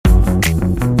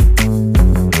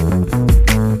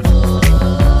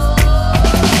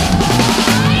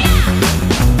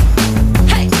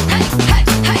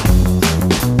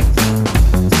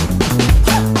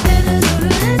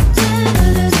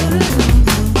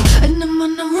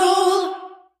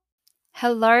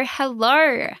Hello,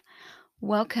 hello.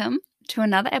 Welcome to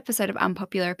another episode of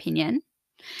Unpopular Opinion.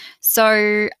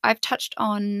 So, I've touched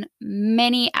on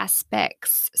many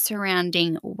aspects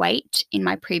surrounding weight in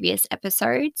my previous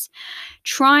episodes,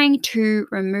 trying to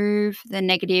remove the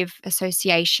negative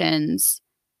associations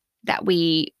that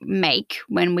we make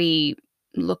when we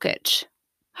look at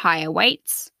higher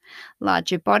weights,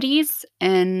 larger bodies,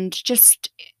 and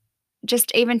just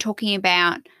even talking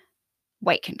about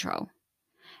weight control.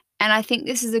 And I think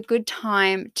this is a good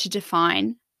time to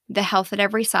define the health at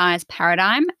every size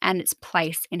paradigm and its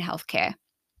place in healthcare.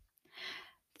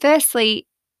 Firstly,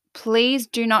 please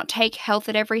do not take health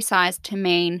at every size to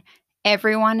mean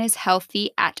everyone is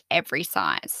healthy at every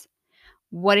size.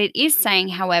 What it is saying,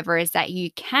 however, is that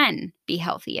you can be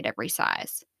healthy at every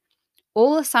size.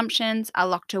 All assumptions are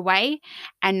locked away,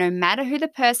 and no matter who the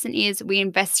person is, we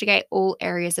investigate all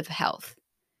areas of health.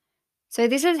 So,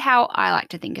 this is how I like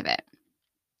to think of it.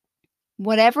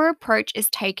 Whatever approach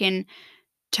is taken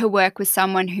to work with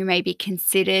someone who may be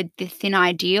considered the thin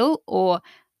ideal or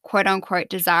quote unquote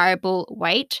desirable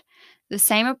weight, the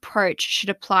same approach should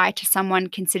apply to someone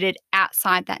considered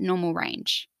outside that normal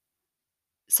range.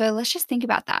 So let's just think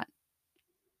about that.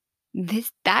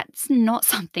 That's not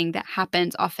something that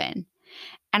happens often.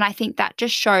 And I think that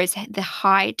just shows the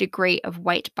high degree of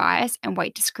weight bias and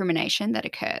weight discrimination that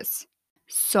occurs.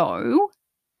 So,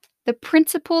 the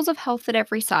principles of health at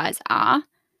every size are: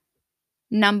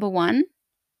 number one,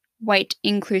 weight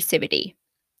inclusivity.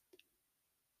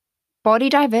 Body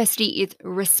diversity is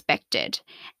respected,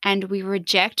 and we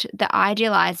reject the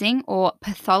idealizing or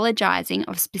pathologizing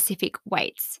of specific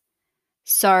weights.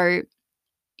 So,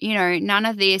 none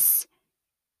of this,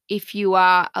 if you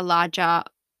are a larger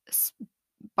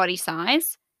body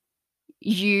size,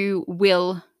 you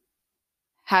will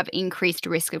have increased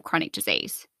risk of chronic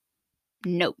disease.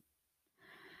 Nope.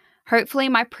 Hopefully,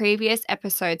 my previous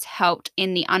episodes helped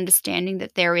in the understanding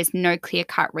that there is no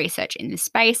clear-cut research in this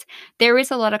space. There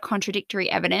is a lot of contradictory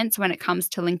evidence when it comes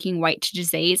to linking weight to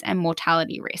disease and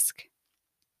mortality risk.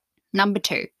 Number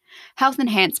two, health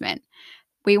enhancement.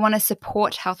 We want to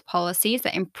support health policies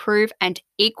that improve and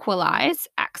equalize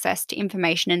access to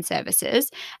information and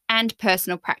services and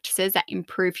personal practices that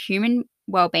improve human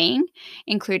well-being,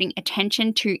 including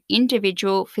attention to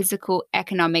individual physical,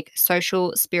 economic,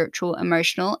 social, spiritual,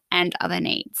 emotional, and other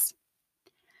needs.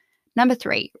 Number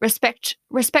three,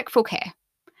 respectful care.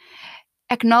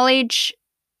 Acknowledge,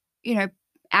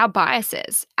 our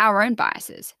biases, our own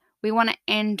biases. We want to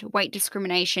end weight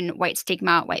discrimination, weight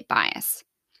stigma, weight bias.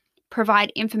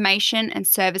 Provide information and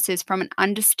services from an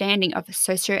understanding of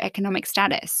socioeconomic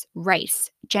status,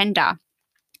 race, gender,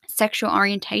 sexual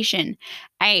orientation,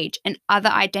 age, and other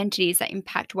identities that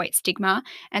impact weight stigma,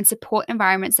 and support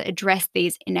environments that address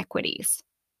these inequities.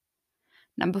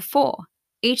 Number four,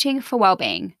 eating for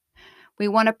well-being. We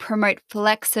want to promote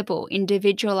flexible,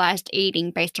 individualized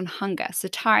eating based on hunger,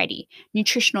 satiety,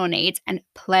 nutritional needs, and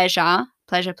pleasure,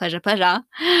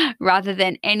 rather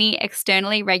than any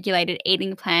externally regulated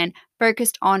eating plan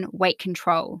focused on weight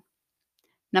control.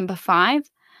 Number five,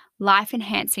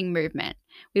 life-enhancing movement.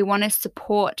 We want to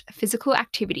support physical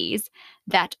activities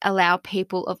that allow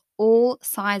people of all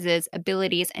sizes,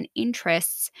 abilities, and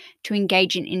interests to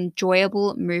engage in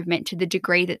enjoyable movement to the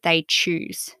degree that they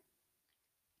choose.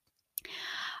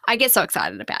 I get so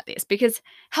excited about this because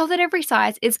health at every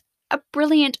size is a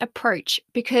brilliant approach,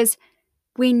 because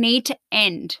we need to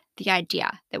end the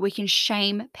idea that we can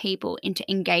shame people into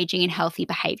engaging in healthy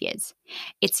behaviors.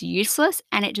 It's useless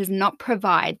and it does not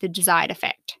provide the desired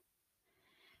effect.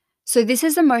 So this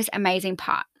is the most amazing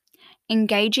part.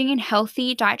 Engaging in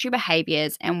healthy dietary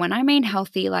behaviors, and when I mean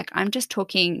healthy, I'm just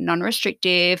talking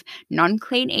non-restrictive,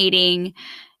 non-clean eating,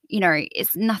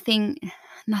 it's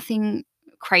nothing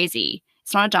crazy.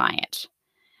 It's not a diet.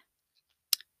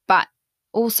 But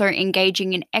also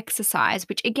engaging in exercise,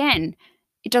 which again,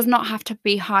 it does not have to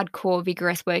be hardcore,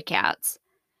 vigorous workouts,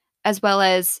 as well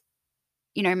as,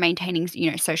 maintaining,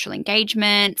 social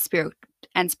engagement,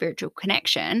 spiritual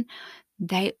connection.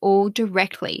 They all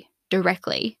directly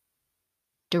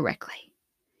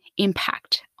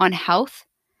impact on health,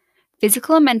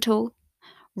 physical and mental,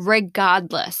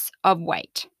 regardless of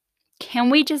weight. Can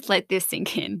we just let this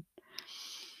sink in?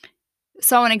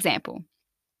 So, an example.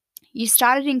 You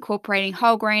started incorporating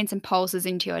whole grains and pulses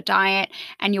into your diet,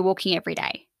 and you're walking every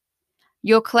day.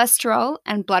 Your cholesterol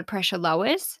and blood pressure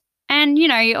lowers, and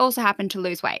you also happen to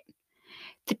lose weight.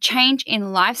 The change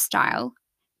in lifestyle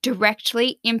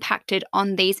directly impacted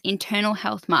on these internal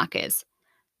health markers,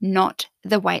 not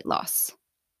the weight loss.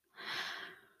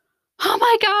 Oh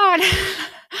my God.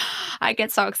 I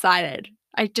get so excited.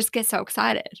 I just get so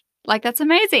excited. That's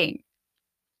amazing.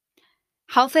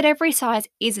 Health at Every Size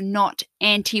is not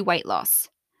anti-weight loss.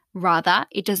 Rather,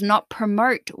 it does not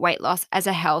promote weight loss as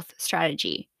a health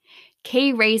strategy.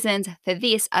 Key reasons for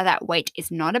this are that weight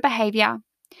is not a behavior,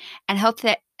 and Health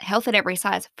at Every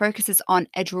Size focuses on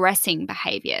addressing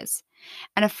behaviors,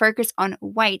 and a focus on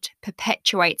weight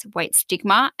perpetuates weight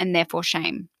stigma and therefore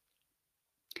shame.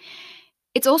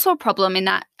 It's also a problem in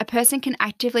that a person can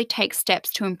actively take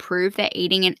steps to improve their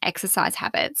eating and exercise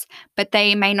habits, but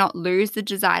they may not lose the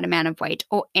desired amount of weight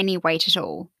or any weight at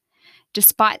all.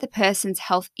 Despite the person's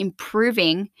health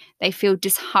improving, they feel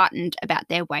disheartened about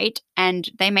their weight and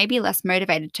they may be less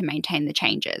motivated to maintain the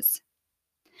changes.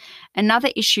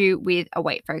 Another issue with a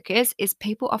weight focus is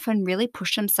people often really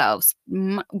push themselves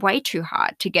way too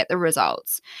hard to get the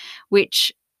results,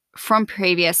 which from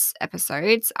previous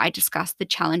episodes, I discussed the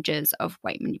challenges of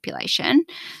weight manipulation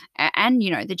and,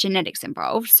 the genetics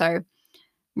involved. So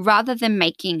rather than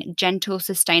making gentle,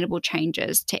 sustainable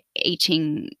changes to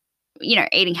eating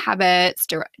habits,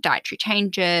 dietary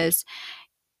changes,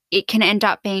 it can end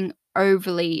up being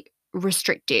overly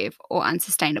restrictive or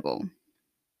unsustainable.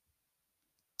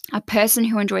 A person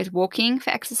who enjoys walking for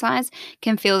exercise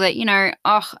can feel that,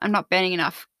 I'm not burning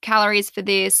enough calories for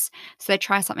this. So they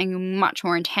try something much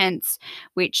more intense,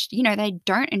 which, they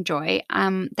don't enjoy.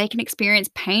 They can experience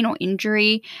pain or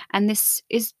injury, and this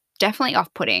is definitely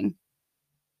off-putting.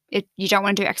 You don't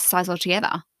want to do exercise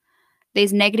altogether.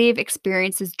 These negative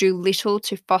experiences do little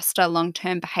to foster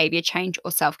long-term behavior change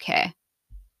or self-care.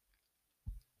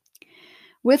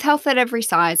 With Health at Every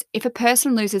Size, if a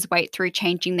person loses weight through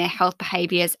changing their health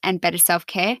behaviors and better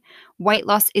self-care, weight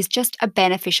loss is just a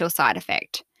beneficial side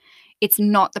effect. It's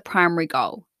not the primary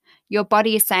goal. Your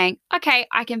body is saying, okay,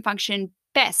 I can function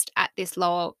best at this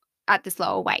lower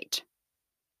weight.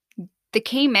 The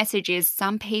key message is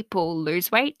some people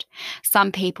lose weight,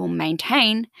 some people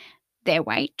maintain their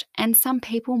weight, and some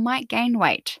people might gain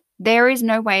weight. There is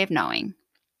no way of knowing.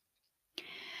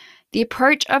 The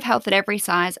approach of Health at Every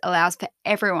Size allows for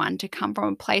everyone to come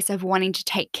from a place of wanting to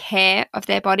take care of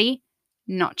their body,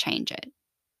 not change it.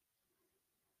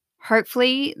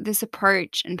 Hopefully, this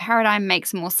approach and paradigm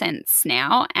makes more sense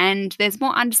now, and there's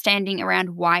more understanding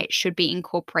around why it should be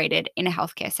incorporated in a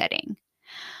healthcare setting.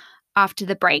 After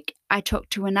the break, I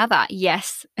talked to another,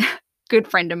 yes, good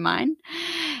friend of mine,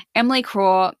 Emily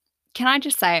Craw. Can I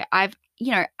just say, I've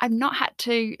not had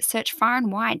to search far and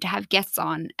wide to have guests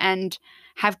on and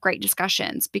have great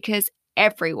discussions because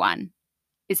everyone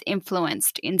is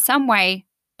influenced in some way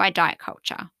by diet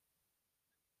culture.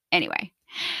 Anyway,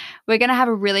 we're going to have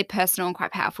a really personal and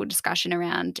quite powerful discussion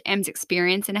around Em's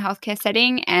experience in a healthcare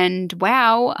setting and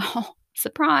wow,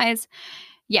 surprise.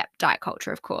 Yep, diet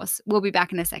culture, of course. We'll be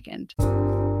back in a second.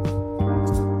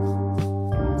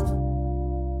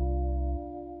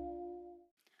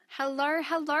 Hello,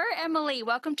 Emily.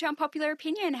 Welcome to Unpopular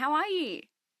Opinion. How are you?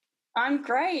 I'm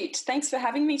great. Thanks for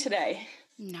having me today.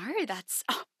 No, that's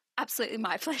absolutely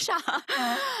my pleasure.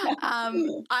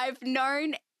 I've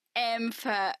known Em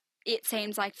for, it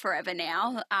seems like forever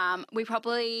now. We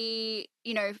probably,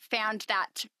 found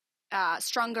that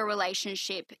stronger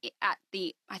relationship at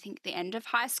the end of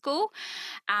high school.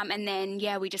 And then,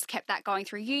 we just kept that going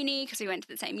through uni because we went to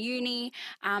the same uni.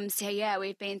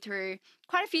 We've been through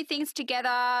quite a few things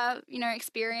together,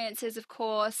 experiences, of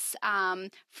course,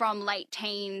 from late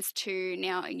teens to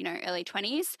now, early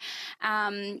 20s.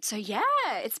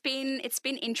 It's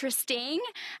been interesting.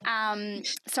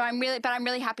 So I'm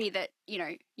really happy that,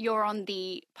 you're on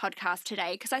the podcast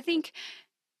today because I think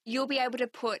you'll be able to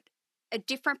put a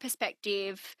different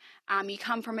perspective. You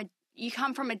come from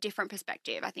a different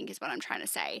perspective, I think is what I'm trying to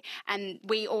say. And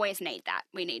we always need that.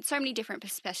 We need so many different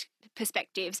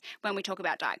perspectives when we talk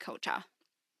about diet culture.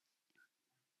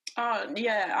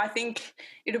 I think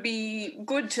it'll be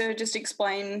good to just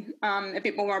explain a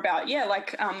bit more about,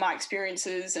 my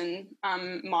experiences and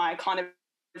my kind of,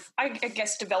 I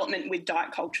guess, development with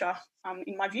diet culture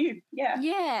in my view.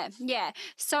 Yeah.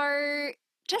 So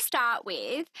to start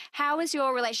with, how was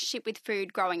your relationship with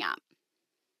food growing up?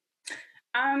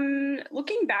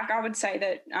 Looking back, I would say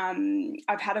that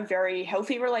I've had a very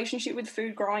healthy relationship with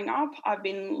food growing up. I've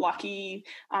been lucky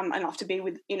enough to be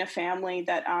in a family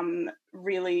that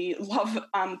really love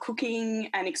cooking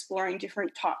and exploring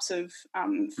different types of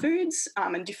foods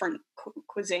and different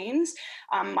cuisines.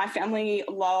 My family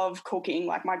love cooking.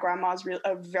 Like my grandma's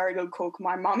a very good cook.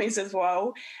 My mum is as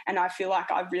well. And I feel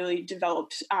like I've really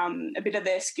developed a bit of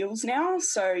their skills now.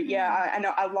 So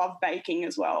I love baking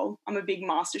as well. I'm a big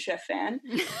MasterChef fan.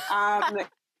 I'd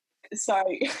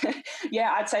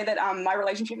say that my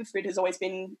relationship with food has always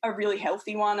been a really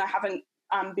healthy one. I haven't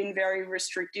been very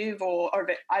restrictive or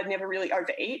I never really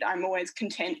overeat. I'm always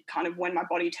content kind of when my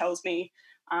body tells me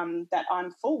that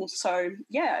I'm full. So,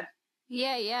 yeah.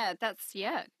 Yeah. That's,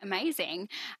 amazing.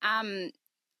 I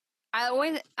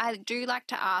do like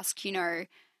to ask,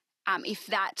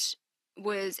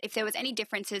 if there was any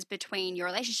differences between your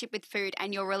relationship with food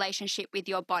and your relationship with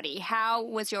your body. How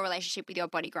was your relationship with your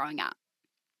body growing up?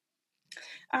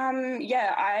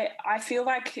 I feel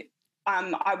like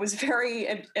I was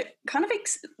very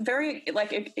very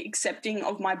like accepting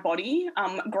of my body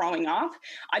growing up.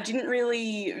 I didn't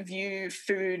really view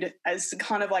food as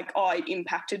kind of like, oh, it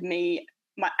impacted me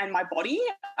and my body.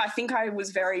 I think I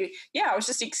was I was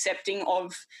just accepting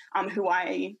of who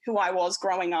I was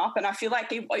growing up, and I feel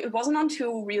like it wasn't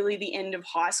until really the end of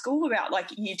high school, about like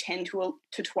year 10 to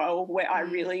 12, where I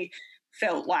really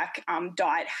felt like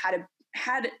diet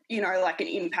had like an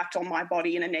impact on my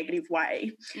body in a negative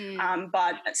way.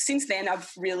 But since then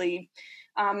I've really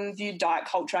viewed diet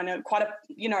culture and quite a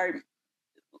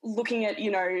looking at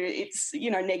its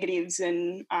negatives,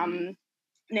 and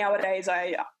nowadays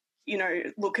I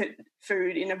look at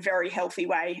food in a very healthy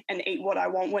way and eat what I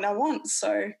want when I want.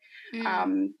 So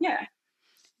yeah.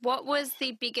 What was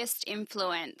the biggest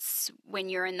influence when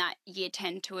you're in that year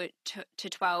 10 to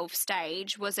 12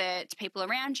 stage? Was it people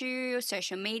around you,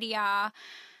 social media?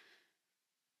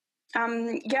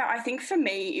 I think for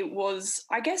me it was,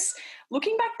 I guess,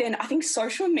 looking back then, I think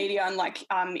social media and like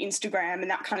Instagram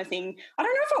and that kind of thing, I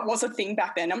don't know if it was a thing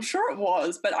back then. I'm sure it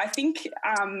was, but I think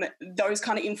those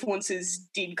kind of influences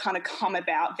did kind of come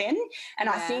about then. And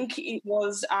I think it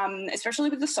was,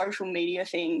 especially with the social media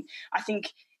thing, I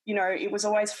think it was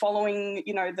always following,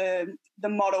 the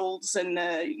models and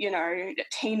the,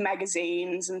 teen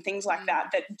magazines and things like that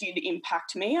did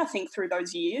impact me, I think, through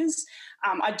those years.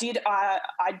 I did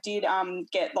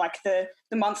get like the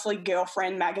monthly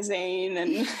girlfriend magazine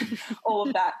and all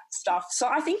of that stuff. So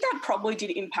I think that probably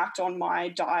did impact on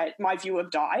my view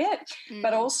of diet.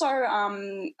 But also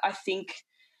I think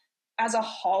as a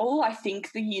whole, I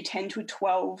think the year 10 to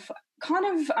 12 kind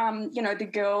of, the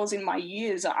girls in my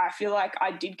years, I feel like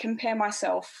I did compare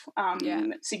myself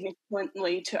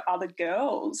significantly to other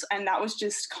girls, and that was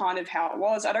just kind of how it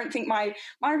was. I don't think my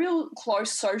real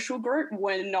close social group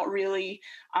were not really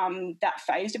that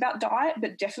phased about diet,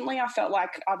 but definitely I felt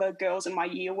like other girls in my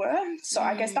year were. So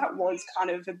I guess that was kind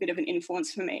of a bit of an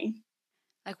influence for me.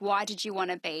 Like, why did you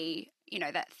want to be,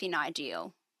 that thin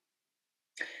ideal?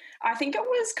 I think it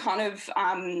was kind of,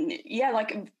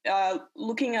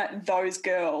 looking at those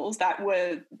girls that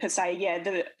were, per se,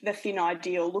 the thin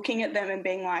ideal, looking at them and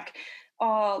being like,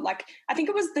 oh, like, I think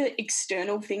it was the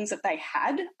external things that they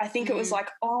had. I think it was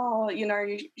like, oh,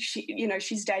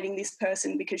 she's dating this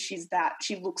person because she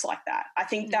looks like that. I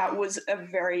think that was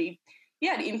it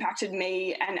impacted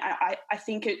me. And I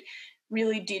think it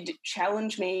really did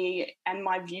challenge me and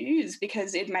my views,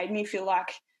 because it made me feel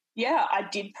like, I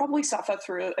did probably suffer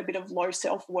through a bit of low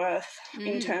self-worth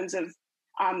in terms of,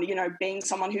 being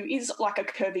someone who is like a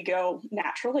curvy girl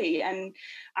naturally. And,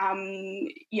 I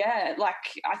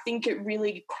think it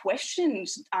really questioned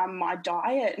my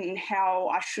diet and how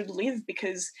I should live,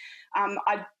 because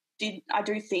I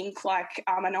do think like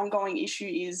an ongoing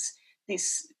issue is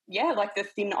this, like the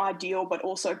thin ideal, but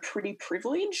also pretty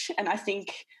privilege. And I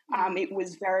think it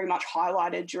was very much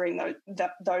highlighted during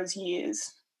those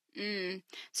years.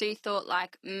 So you thought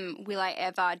like, will I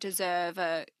ever deserve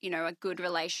a good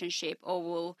relationship, or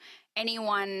will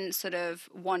anyone sort of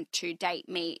want to date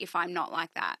me if I'm not like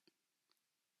that?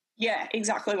 Yeah,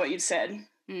 exactly what you've said.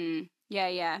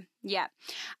 Yeah.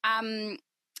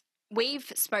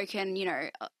 We've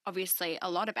spoken, obviously a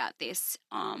lot about this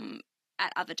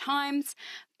at other times,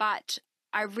 but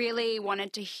I really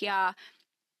wanted to hear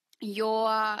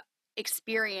your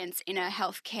experience in a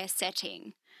healthcare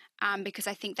setting. Because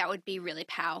I think that would be really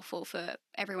powerful for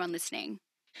everyone listening.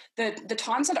 The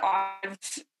times that I've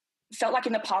felt like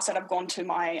in the past that I've gone to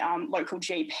my local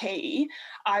GP,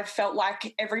 I've felt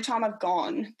like every time I've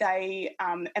gone, they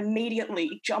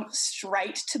immediately jump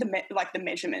straight to the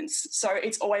measurements. So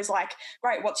it's always like,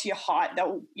 great, what's your height?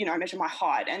 They'll measure my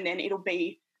height, and then it'll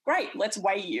be, great, let's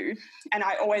weigh you. And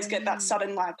I always get that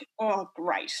sudden like, oh,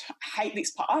 great, I hate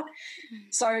this part.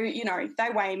 So they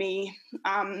weigh me.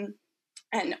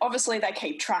 And obviously they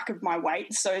keep track of my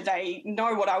weight, so they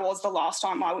know what I was the last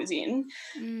time I was in.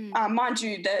 Mind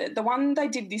you, the one they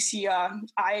did this year,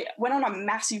 I went on a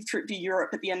massive trip to Europe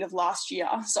at the end of last year.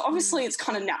 So obviously it's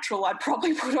kind of natural I'd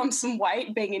probably put on some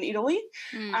weight being in Italy.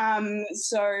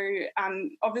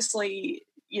 Obviously,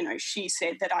 she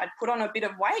said that I'd put on a bit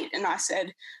of weight, and I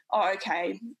said, oh,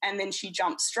 okay. And then she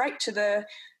jumped straight to the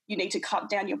you need to cut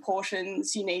down your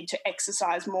portions, you need to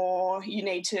exercise more, you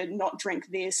need to not drink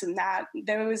this and that.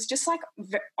 There was just like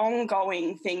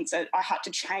ongoing things that I had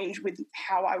to change with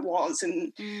how I was.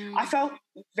 And I felt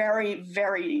very,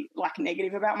 very like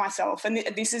negative about myself. And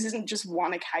this isn't just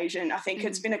one occasion. I think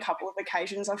it's been a couple of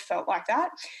occasions I've felt like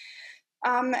that.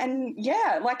 And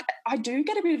yeah, like I do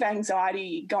get a bit of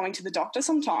anxiety going to the doctor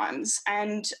sometimes.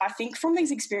 And I think from these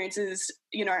experiences,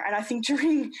 you know, and I think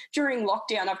during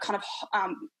lockdown, I've kind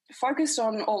of focused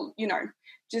on all, you know,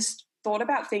 just thought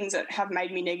about things that have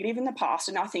made me negative in the past.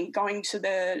 And I think going to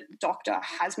the doctor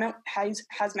has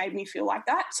made me feel like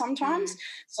that sometimes.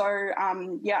 So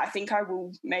yeah, I think I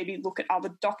will maybe look at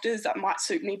other doctors that might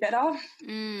suit me better.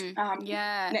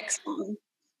 Yeah. Next time.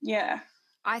 Yeah.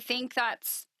 I think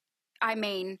I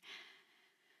mean,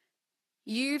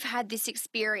 you've had this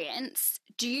experience.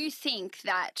 Do you think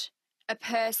that a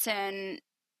person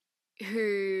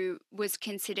who was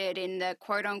considered in the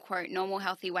quote-unquote normal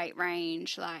healthy weight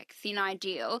range, like thin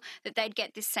ideal, that they'd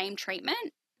get this same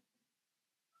treatment?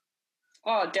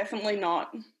 Oh, definitely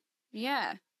not.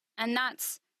 Yeah. And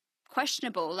that's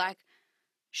questionable. Like,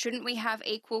 shouldn't we have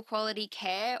equal quality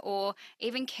care, or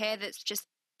even care that just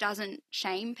doesn't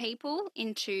shame people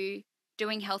into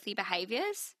doing healthy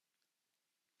behaviours?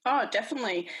 Oh,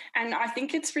 definitely. And I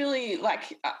think it's really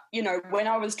like, you know, when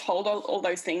I was told all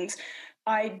those things,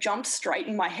 I jumped straight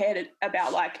in my head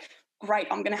about like, great,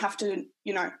 I'm going to have to,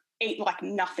 you know, eat like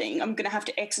nothing. I'm going to have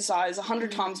to exercise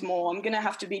 100 times more. I'm going to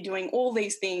have to be doing all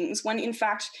these things when in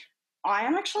fact I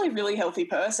am actually a really healthy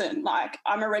person. Like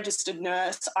I'm a registered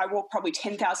nurse. I walk probably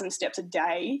 10,000 steps a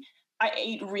day. I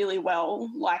eat really well.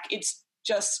 Like it's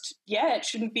just, yeah, it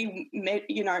shouldn't be,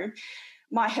 you know,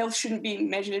 my health shouldn't be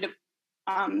measured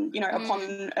you know,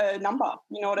 upon a number,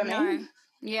 you know what I mean?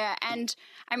 Yeah, and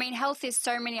I mean, health is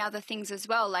so many other things as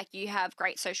well. Like you have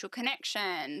great social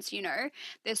connections, you know,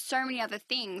 there's so many other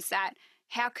things that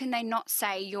how can they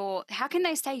say you're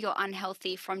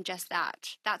unhealthy from just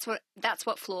that? That's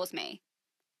what floors me.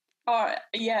 Oh,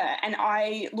 yeah. And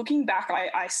looking back,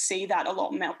 I see that a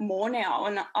lot more now.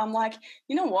 And I'm like,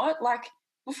 you know what? Like,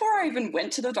 before I even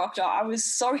went to the doctor, I was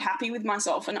so happy with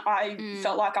myself and I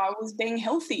felt like I was being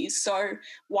healthy. So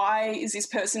why is this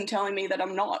person telling me that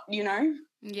I'm not, you know?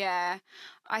 Yeah,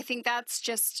 I think that's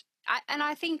just,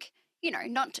 I think, you know,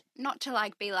 not to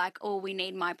like be like, oh, we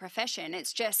need my profession.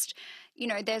 It's just, you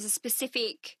know, there's a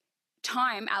specific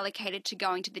time allocated to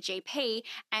going to the GP,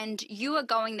 and you are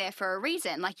going there for a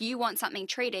reason. Like you want something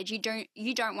treated. You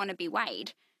don't want to be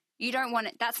weighed. You don't want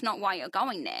it. That's not why you're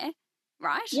going there,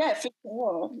 right? Yeah, for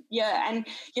sure. Yeah, and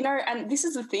you know, and this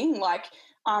is the thing. Like,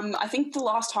 I think the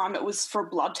last time it was for a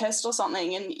blood test or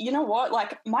something, and you know what?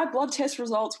 Like, my blood test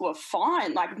results were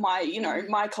fine. Like, my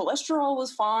cholesterol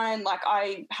was fine. Like,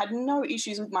 I had no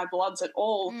issues with my bloods at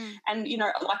all. And you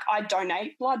know, like, I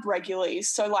donate blood regularly,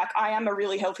 so like, I am a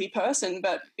really healthy person.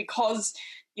 But because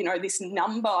you know this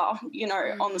number, you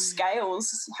know, on the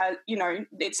scales, you know,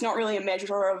 it's not really a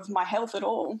measure of my health at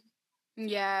all.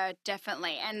 Yeah,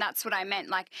 definitely. And that's what I meant.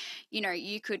 Like, you know,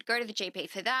 you could go to the GP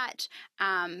for that.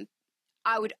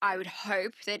 I would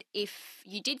hope that if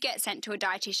you did get sent to a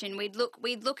dietitian, we'd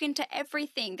look into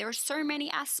everything. There are so many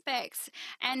aspects.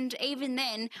 And even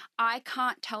then, I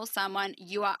can't tell someone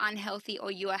you are unhealthy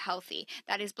or you are healthy.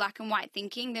 That is black and white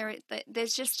thinking.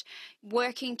 There's just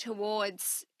working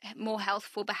towards more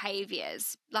healthful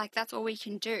behaviors. Like that's all we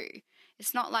can do.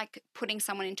 It's not like putting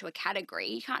someone into a category.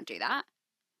 You can't do that.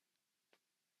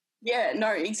 Yeah, no,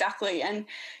 exactly. And,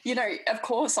 you know, of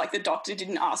course, like the doctor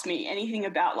didn't ask me anything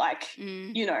about like,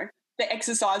 you know, the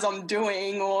exercise I'm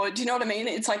doing or do you know what I mean?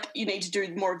 It's like you need to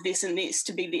do more of this and this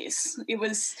to be this. It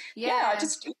was,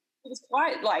 it was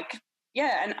quite like,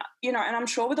 yeah. And, you know, and I'm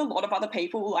sure with a lot of other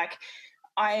people, like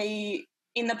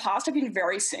in the past, I've been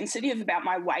very sensitive about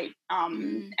my weight.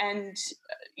 And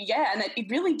yeah, and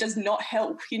it really does not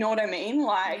help. You know what I mean?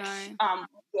 Like,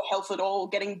 your health at all,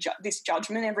 getting this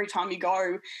judgment every time you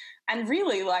go. And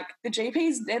really, like the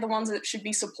GPs, they're the ones that should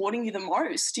be supporting you the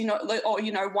most, you know, or,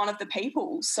 you know, one of the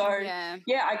people. So, yeah,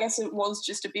 I guess it was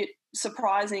just a bit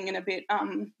surprising and a bit,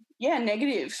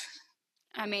 negative.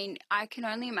 I mean, I can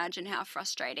only imagine how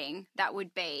frustrating that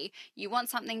would be. You want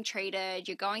something treated,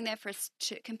 you're going there for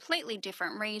a completely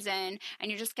different reason,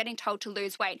 and you're just getting told to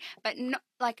lose weight. But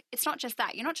it's not just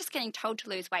that. You're not just getting told to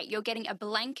lose weight. You're getting a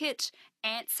blanket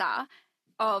answer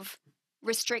of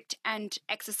restrict and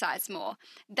exercise more.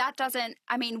 That doesn't,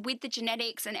 I mean, with the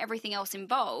genetics and everything else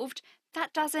involved,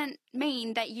 that doesn't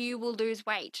mean that you will lose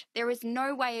weight. There is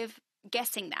no way of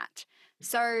guessing that.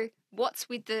 So what's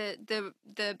with the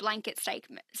blanket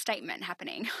statement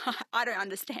happening? I don't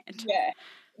understand. Yeah,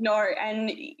 no,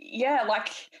 and yeah, like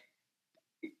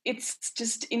it's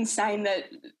just insane that,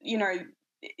 you know,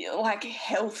 like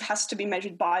health has to be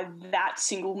measured by that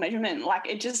single measurement. Like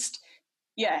it just,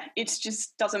 yeah, it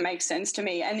just doesn't make sense to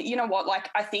me. And you know what, like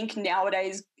I think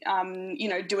nowadays, you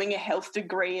know, doing a health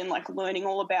degree and like learning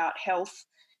all about health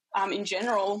in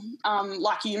general,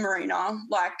 like you, Marina,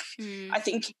 like I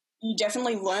think you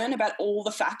definitely learn about all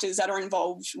the factors that are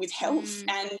involved with health.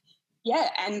 And yeah,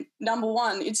 and number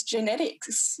one, it's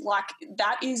genetics. Like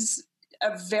that is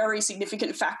a very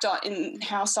significant factor in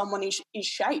how someone is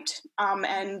shaped.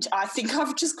 And I think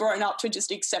I've just grown up to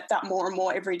just accept that more and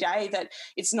more every day, that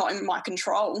it's not in my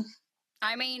control.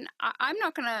 I mean, I'm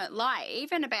not going to lie,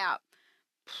 even about,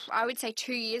 I would say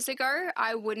 2 years ago,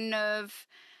 I wouldn't have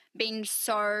been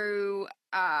so,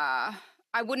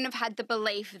 I wouldn't have had the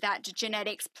belief that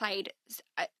genetics played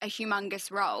a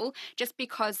humongous role, just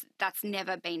because that's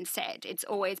never been said. It's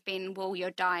always been, well,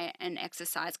 your diet and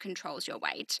exercise controls your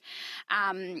weight.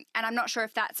 And I'm not sure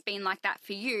if that's been like that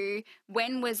for you.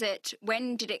 When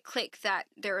did it click that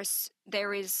there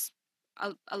is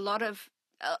a lot of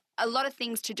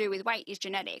things to do with weight is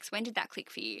genetics? When did that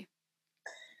click for you?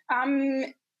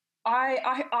 I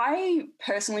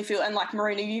personally feel, and like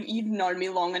Marina, you've known me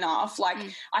long enough. Like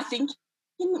I think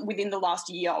within the last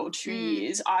year or 2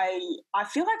 years, I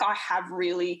feel like I have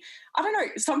really, I don't know.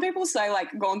 Some people say like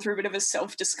gone through a bit of a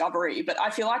self-discovery, but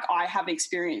I feel like I have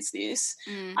experienced this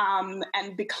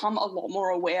and become a lot more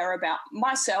aware about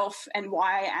myself and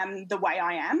why I am the way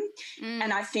I am.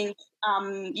 And I think,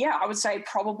 I would say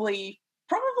probably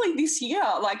this year,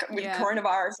 like with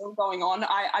coronavirus all going on,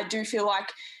 I do feel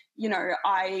like, you know,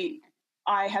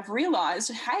 I have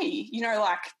realized, hey, you know,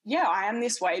 like, yeah, I am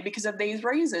this way because of these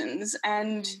reasons.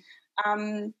 And,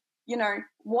 you know,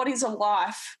 what is a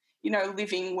life, you know,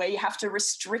 living where you have to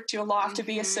restrict your life to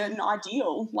be a certain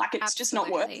ideal? Like, it's just not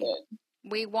worth it.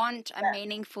 We want a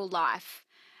meaningful life,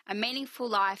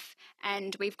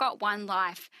 and we've got one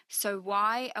life. So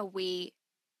why are we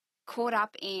caught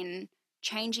up in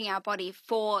changing our body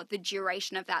for the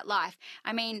duration of that life?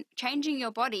 I mean, changing your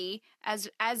body, as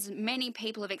many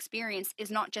people have experienced,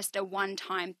 is not just a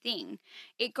one-time thing.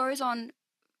 It goes on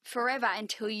forever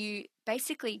until you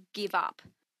basically give up.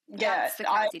 Yeah, that's the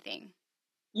crazy thing.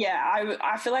 Yeah,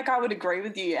 I feel like I would agree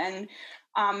with you. And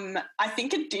I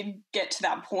think it did get to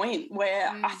that point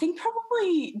where I think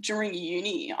probably during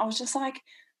uni, I was just like,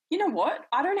 you know what?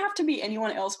 I don't have to be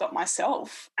anyone else but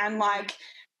myself. And like,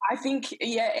 I think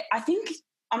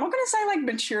I'm not going to say like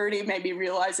maturity made me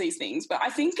realize these things, but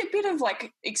I think a bit of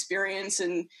like experience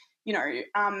and, you know,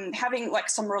 having like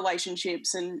some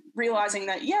relationships and realizing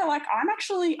that, yeah, like I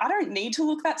don't need to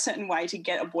look that certain way to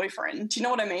get a boyfriend. Do you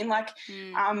know what I mean? Like,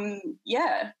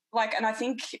 like, and I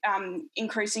think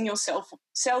increasing your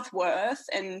self-worth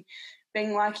and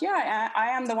being like, yeah, I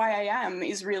am the way I am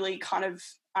is really kind of,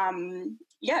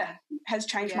 has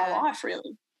changed my life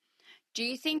really. Do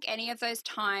you think any of those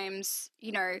times,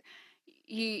 you know,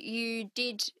 you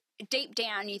did deep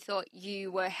down, you thought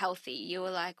you were healthy? You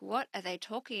were like, what are they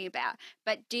talking about?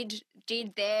 But did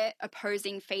their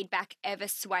opposing feedback ever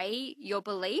sway your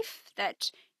belief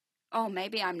that, oh,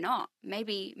 maybe I'm not?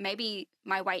 Maybe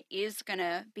my weight is going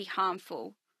to be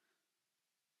harmful?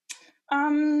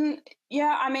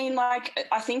 Yeah, I mean, like,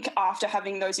 I think after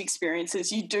having those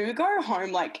experiences, you do go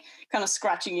home, like, kind of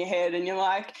scratching your head and you're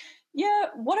like, yeah,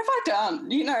 what have I done?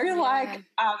 You know, like,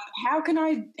 how can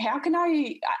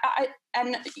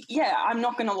and yeah, I'm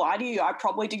not going to lie to you. I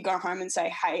probably did go home and say,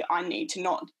 hey, I need to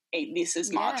not eat this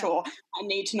as much, or I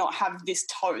need to not have this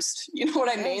toast. You know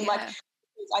what I mean? Like,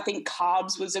 I think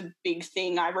carbs was a big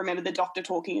thing. I remember the doctor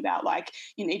talking about, like,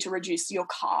 you need to reduce your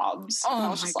carbs.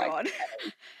 Oh, my God.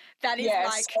 That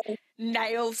is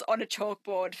nails on a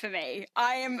chalkboard for me.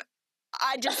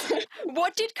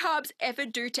 What did carbs ever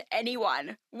do to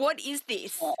anyone? What is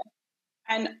this? Yeah.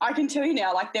 And I can tell you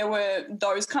now, like, there were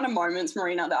those kind of moments,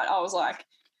 Marina, that I was like,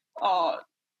 oh,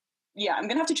 yeah, I'm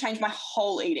going to have to change my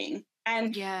whole eating.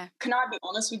 And can I be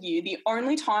honest with you, the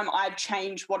only time I've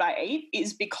changed what I eat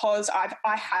is because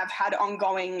I have had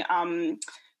ongoing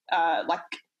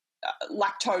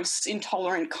lactose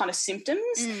intolerant kind of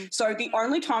symptoms. So the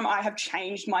only time I have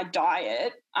changed my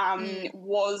diet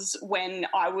was when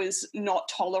I was not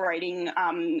tolerating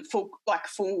full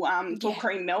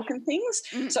cream milk and things.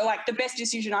 So like the best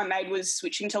decision I made was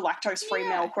switching to lactose free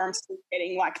milk, where I'm still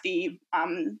getting like the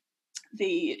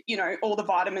you know, all the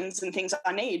vitamins and things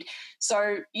I need.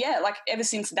 So yeah, like ever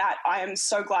since that, I am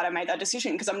so glad I made that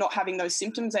decision because I'm not having those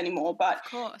symptoms anymore. But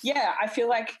yeah, I feel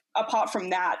like apart from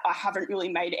that, I haven't really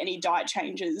made any diet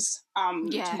changes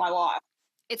to my life.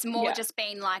 It's more just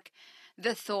been like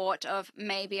the thought of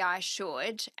maybe I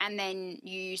should, and then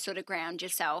you sort of ground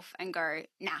yourself and go,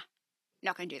 nah,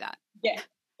 not going to do that. Yeah,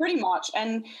 pretty much.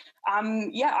 And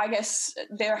yeah, I guess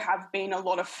there have been a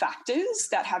lot of factors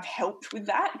that have helped with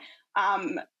that.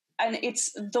 And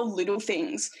it's the little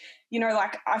things, you know,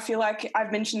 like I feel like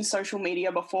I've mentioned social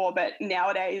media before, but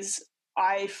nowadays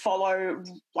I follow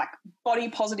like body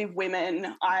positive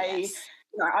women. Yes.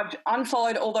 I've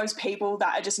unfollowed all those people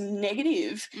that are just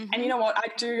negative. Mm-hmm. And you know what I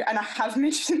do, and I have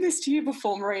mentioned this to you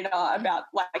before, Marina, about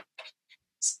like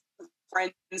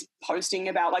friends posting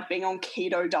about like being on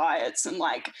keto diets and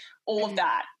like all of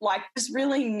that, like just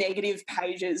really negative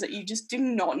pages that you just do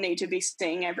not need to be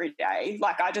seeing every day.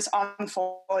 Like I just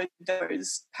unfollowed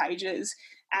those pages,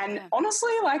 and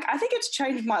honestly, like I think it's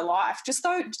changed my life. Just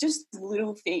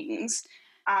little things,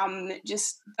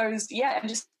 just those,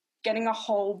 just getting a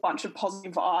whole bunch of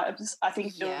positive vibes. I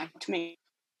think to me,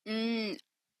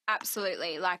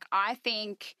 absolutely. Like I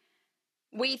think.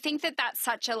 We think that that's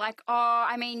such a like,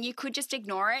 I mean, you could just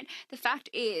ignore it. The fact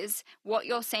is, what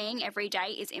you're seeing every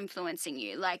day is influencing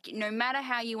you. Like, no matter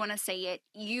how you want to see it,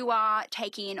 you are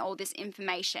taking in all this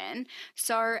information.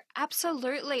 So,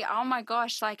 absolutely, oh my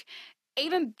gosh, like,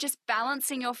 even just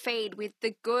balancing your feed with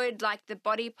the good, like the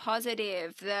body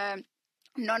positive, the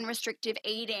non-restrictive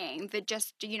eating, the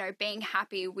just, being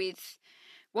happy with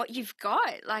what you've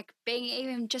got, like being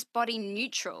even just body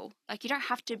neutral. Like you don't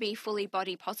have to be fully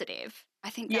body positive. I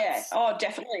think that's... Yeah,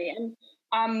 definitely.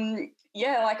 And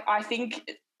like I think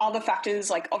other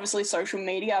factors like obviously social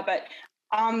media, but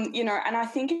and I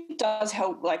think it does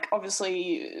help, like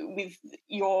obviously with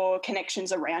your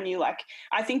connections around you. Like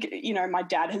I think, my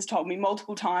dad has told me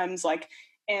multiple times, like,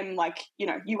 and like,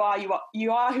 you are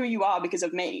who you are because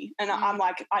of me. And I'm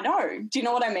like, I know. Do you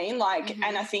know what I mean? Like,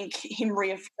 and I think him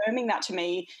reaffirming that to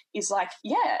me is like,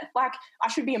 yeah, like I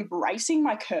should be embracing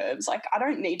my curves. Like I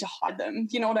don't need to hide them. Do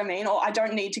you know what I mean? Or I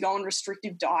don't need to go on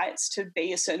restrictive diets to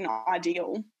be a certain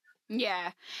ideal.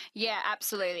 Yeah,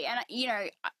 absolutely. And,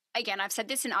 again, I've said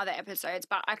this in other episodes,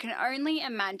 but I can only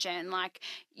imagine, like,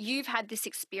 you've had this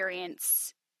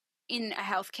experience in a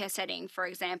healthcare setting, for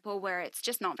example, where it's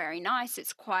just not very nice,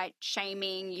 it's quite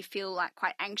shaming, you feel like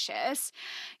quite anxious.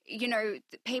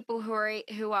 People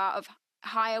who are of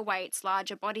higher weights,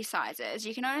 larger body sizes,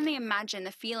 you can only imagine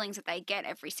the feelings that they get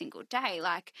every single day.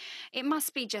 Like it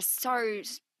must be just so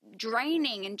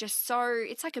draining and just so,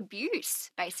 it's like abuse,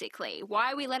 basically.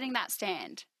 Why are we letting that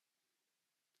stand?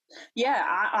 Yeah,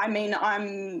 I mean,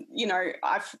 I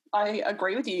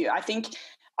agree with you. I think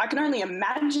I can only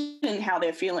imagine how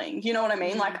they're feeling. You know what I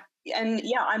mean? Like, and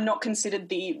yeah, I'm not considered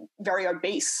the very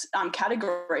obese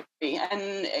category, and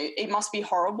it must be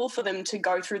horrible for them to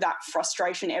go through that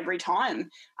frustration every time.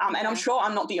 And I'm sure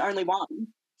I'm not the only one.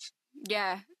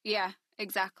 Yeah,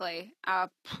 exactly. I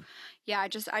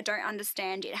don't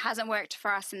understand. It hasn't worked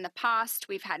for us in the past.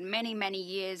 We've had many, many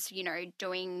years,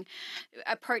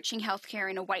 approaching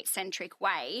healthcare in a weight-centric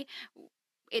way.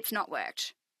 It's not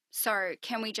worked. So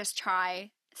can we just try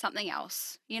something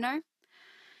else,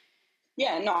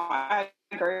 Yeah, no, I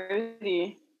agree with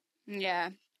you.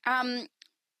 Yeah.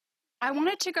 I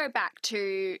wanted to go back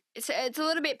to, it's a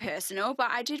little bit personal,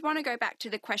 but I did want to go back to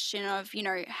the question of,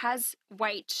 has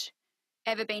weight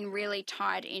ever been really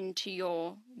tied into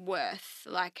your worth?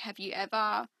 Like, have you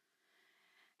ever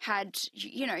had,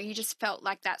 you just felt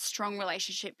like that strong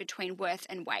relationship between worth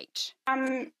and weight?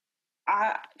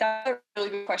 That's a really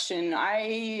good question.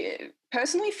 I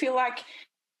personally feel like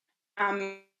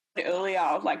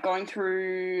earlier, like going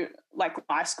through like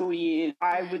high school years,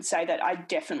 I would say that I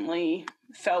definitely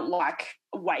felt like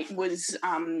weight was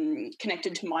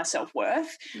connected to my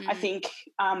self-worth. I think,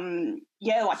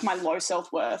 like my low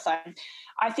self-worth.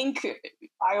 I think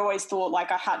I always thought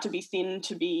like I had to be thin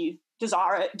to be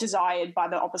desired by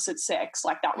the opposite sex.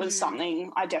 Like that was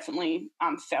something I definitely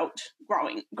felt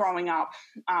growing up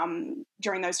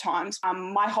during those times.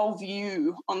 My whole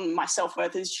view on my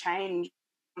self-worth has changed.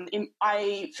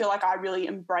 I feel like I really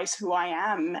embrace who I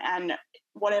am and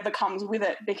whatever comes with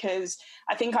it, because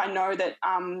I think I know that,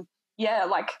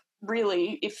 like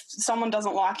really, if someone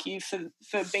doesn't like you for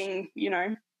being,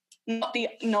 not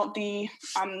the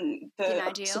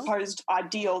supposed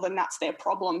ideal, then that's their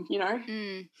problem,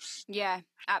 Yeah,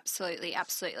 absolutely.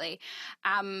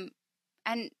 And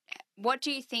what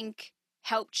do you think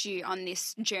helped you on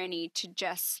this journey to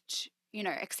just,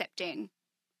 accepting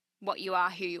what you are,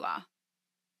 who you are?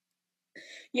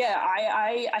 Yeah,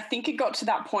 I think it got to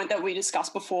that point that we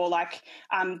discussed before, like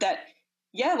that.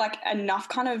 Yeah, like enough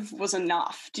kind of was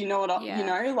enough. Do you know what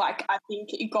Like I think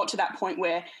it got to that point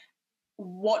where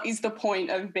what is the point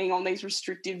of being on these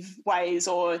restrictive ways,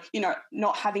 or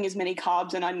not having as many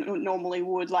carbs than I normally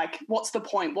would? Like, what's the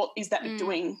point? What is that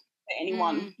doing for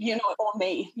anyone? Or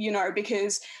me?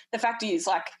 Because the fact is,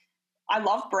 like, I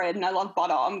love bread and I love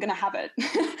butter. I'm going to have it.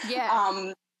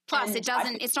 Yeah. Plus,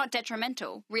 it's not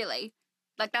detrimental, really.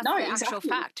 Like, that's the actual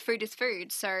fact. Food is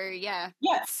food. So, yeah.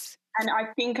 Yeah. And I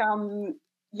think,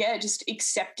 just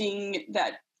accepting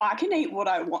that I can eat what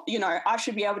I want. You know, I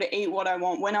should be able to eat what I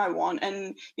want when I want.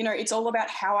 And, you know, it's all about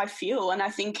how I feel. And I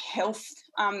think health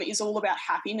is all about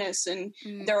happiness. And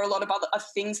there are a lot of other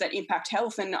things that impact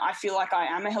health. And I feel like I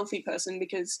am a healthy person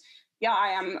because, I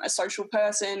am a social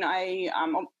person. I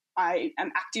am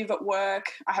active at work.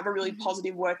 I have a really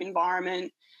positive work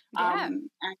environment. And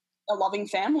a loving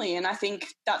family. And I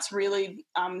think that's really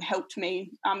helped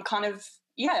me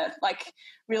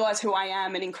realize who I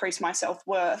am and increase my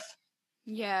self-worth.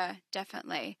 Yeah,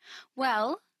 definitely.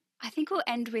 Well, I think we'll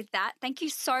end with that. Thank you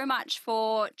so much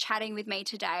for chatting with me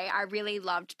today. I really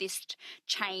loved this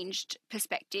changed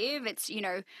perspective. It's, you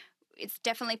know, it's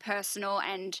definitely personal,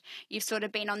 and you've sort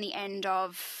of been on the end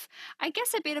of, I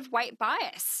guess, a bit of weight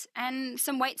bias and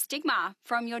some weight stigma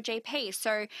from your GP.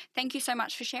 So thank you so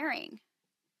much for sharing.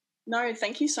 No,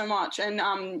 thank you so much. And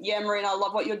Marina, I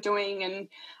love what you're doing, and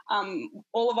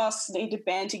all of us need to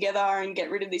band together and get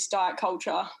rid of this diet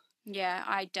culture. Yeah,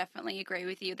 I definitely agree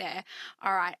with you there.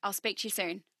 All right, I'll speak to you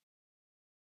soon.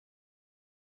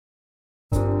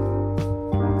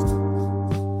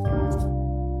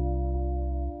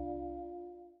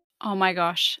 Oh my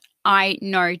gosh, I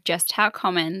know just how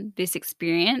common this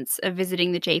experience of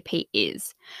visiting the GP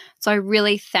is. So I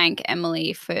really thank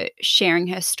Emily for sharing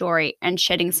her story and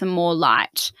shedding some more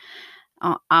light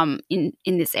in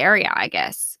this area, I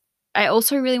guess. I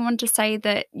also really want to say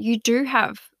that you do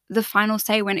have the final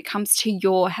say when it comes to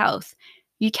your health.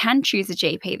 You can choose a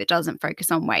GP that doesn't focus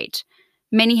on weight.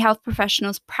 Many health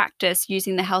professionals practice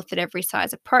using the health at every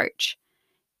size approach.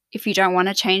 If you don't want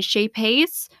to change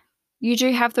GPs, you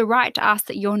do have the right to ask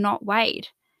that you're not weighed.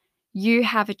 You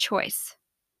have a choice.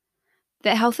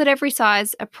 The health at every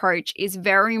size approach is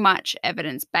very much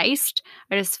evidence-based.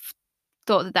 I just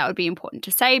thought that would be important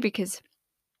to say because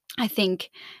I think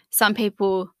some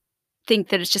people think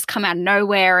that it's just come out of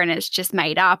nowhere and it's just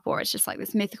made up, or it's just like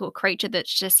this mythical creature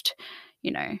that's just,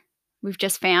 you know, we've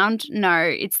just found. No,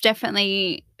 it's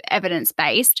definitely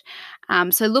evidence-based.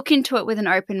 So look into it with an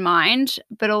open mind,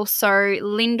 but also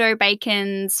Lindo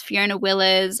Bacon's, Fiona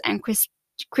Willer's, and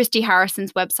Christy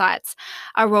Harrison's websites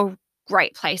are all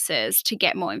great places to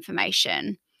get more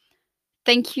information.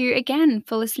 Thank you again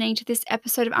for listening to this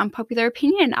episode of Unpopular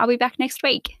Opinion. I'll be back next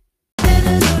week.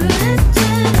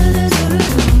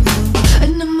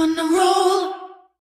 And I'm on the road.